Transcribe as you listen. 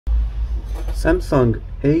Samsung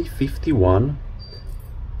A51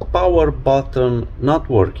 power button not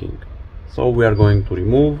working, so we are going to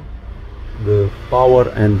remove the power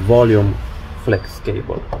and volume flex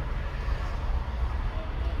cable.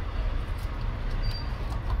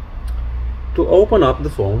 To open up the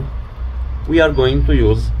phone, we are going to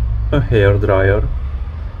use a hair dryer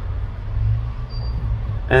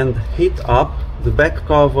and heat up the back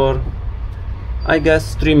cover. I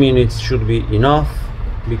guess 3 minutes should be enough,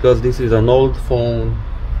 because this is an old phone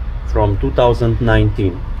from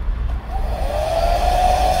 2019.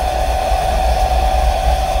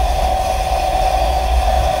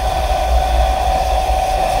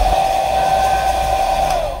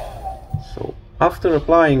 So after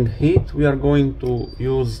applying heat, we are going to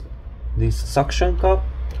use this suction cup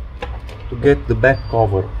to get the back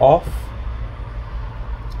cover off.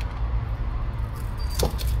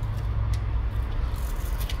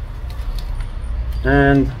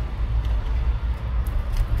 And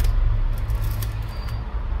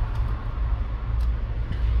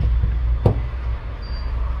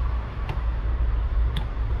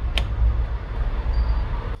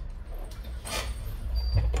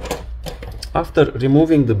after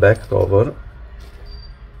removing the back cover,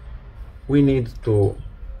 we need to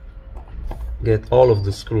get all of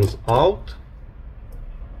the screws out.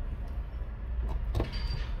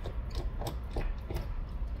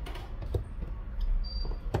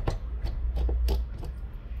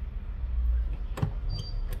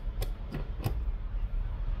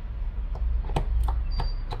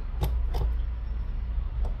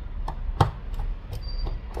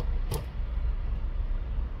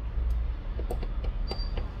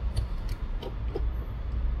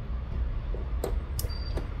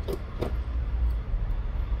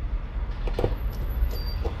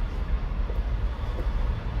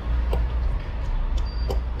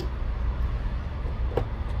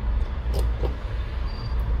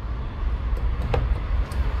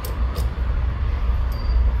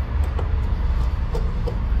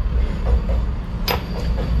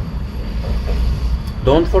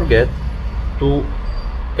 Don't forget to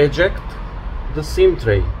eject the SIM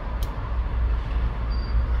tray.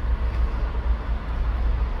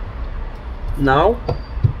 Now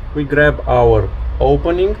we grab our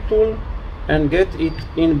opening tool and get it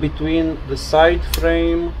in between the side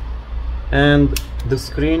frame and the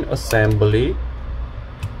screen assembly,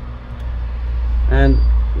 and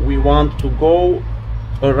we want to go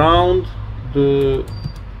around the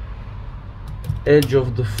edge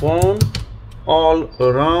of the phone, all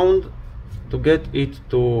around, to get it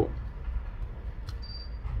to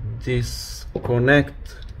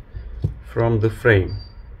disconnect from the frame.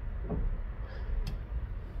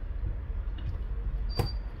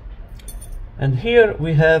 And here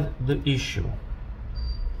we have the issue.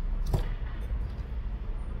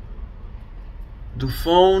 The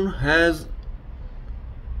phone has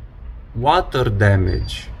water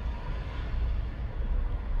damage.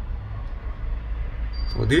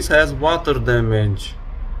 So this has water damage,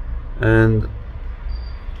 and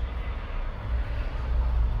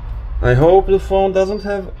I hope the phone doesn't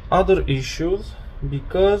have other issues,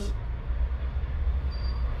 because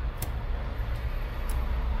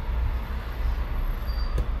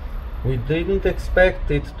we didn't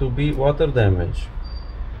expect it to be water damage.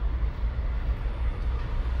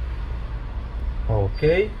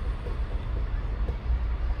 Okay.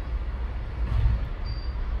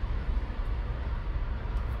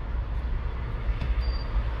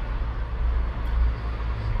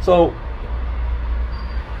 So,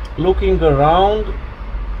 looking around,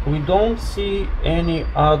 we don't see any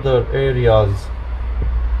other areas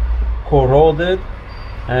corroded,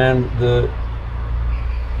 and the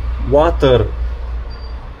water,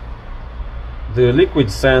 the liquid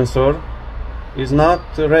sensor is not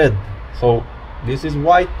red, so this is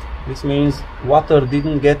white. This means water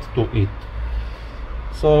didn't get to it,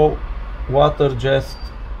 so water just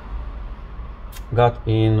got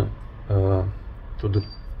in to the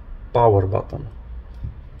power button.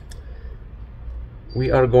 We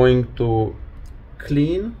are going to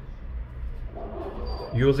clean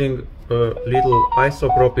using a little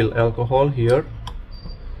isopropyl alcohol here.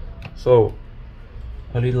 So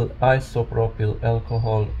a little isopropyl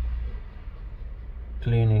alcohol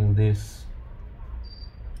cleaning this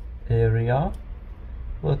area,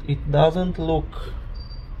 but it doesn't look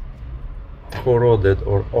corroded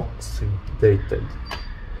or oxidated.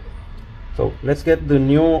 So let's get the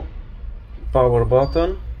new power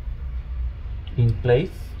button in place.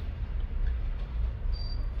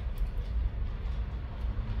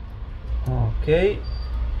 Okay,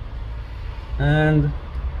 and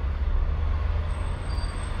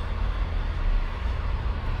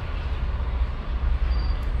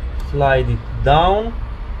slide it down.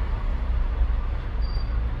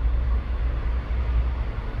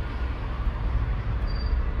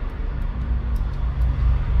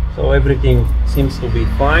 So everything seems to be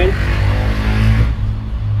fine.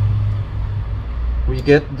 We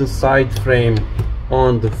get the side frame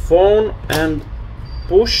on the phone and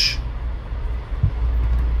push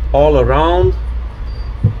all around.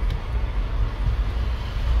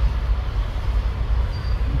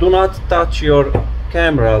 Do not touch your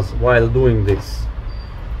cameras while doing this.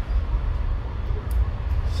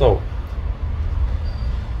 So,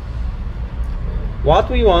 what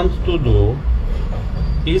we want to do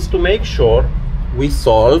is to make sure we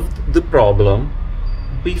solved the problem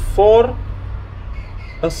before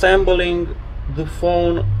assembling the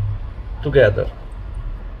phone together.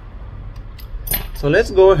 So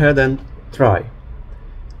let's go ahead and try.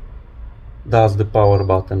 Does the power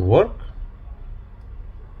button work?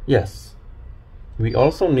 Yes. We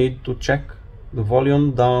also need to check the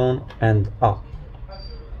volume down and up.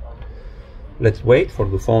 Let's wait for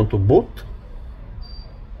the phone to boot.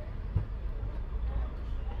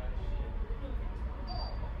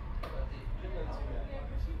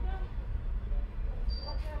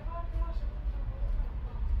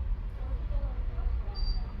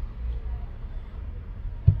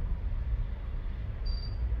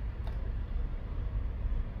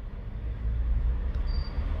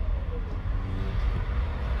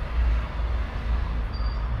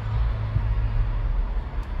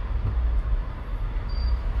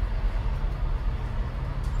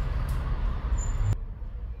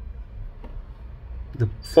 The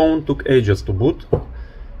phone took ages to boot.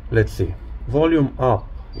 Let's see. Volume up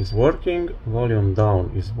is working, volume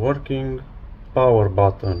down is working, power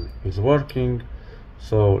button is working.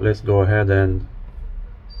 So let's go ahead and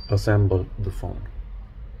assemble the phone.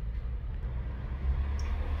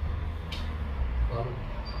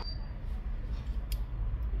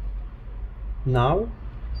 Now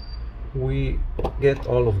we get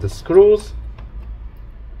all of the screws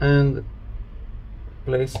and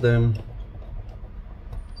place them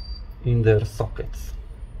in their sockets.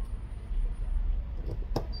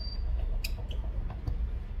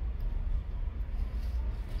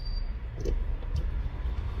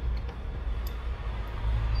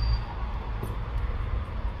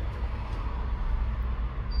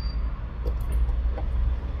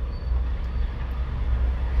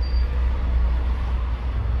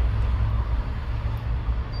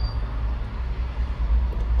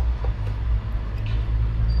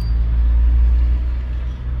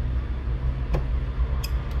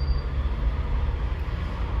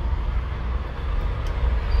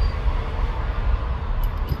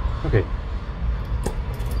 Okay.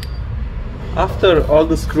 After all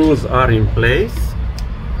the screws are in place,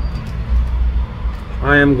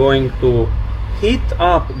 I am going to heat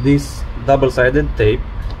up this double-sided tape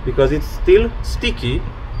because it's still sticky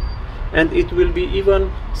and it will be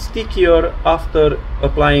even stickier after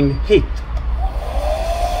applying heat.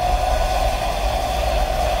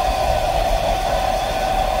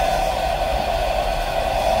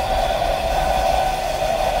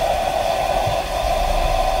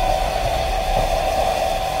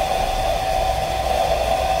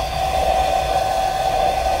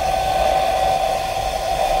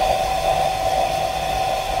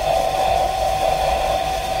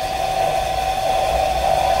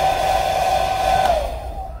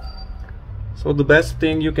 So the best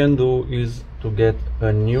thing you can do is to get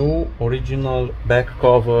a new original back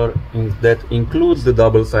cover that includes the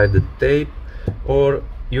double-sided tape, or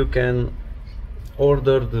you can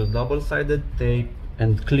order the double-sided tape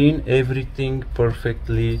and clean everything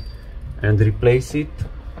perfectly and replace it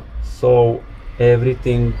so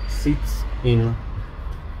everything sits in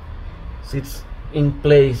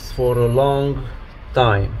place for a long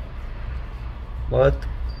time. But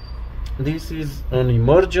this is an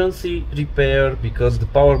emergency repair because the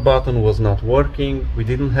power button was not working. We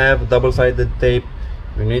didn't have double-sided tape.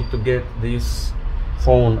 We need to get this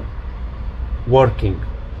phone working.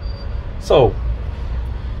 So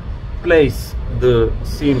place the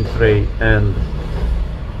SIM tray and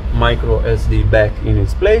micro SD back in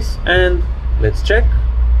its place and let's check.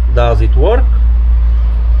 Does it work?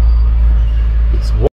 It's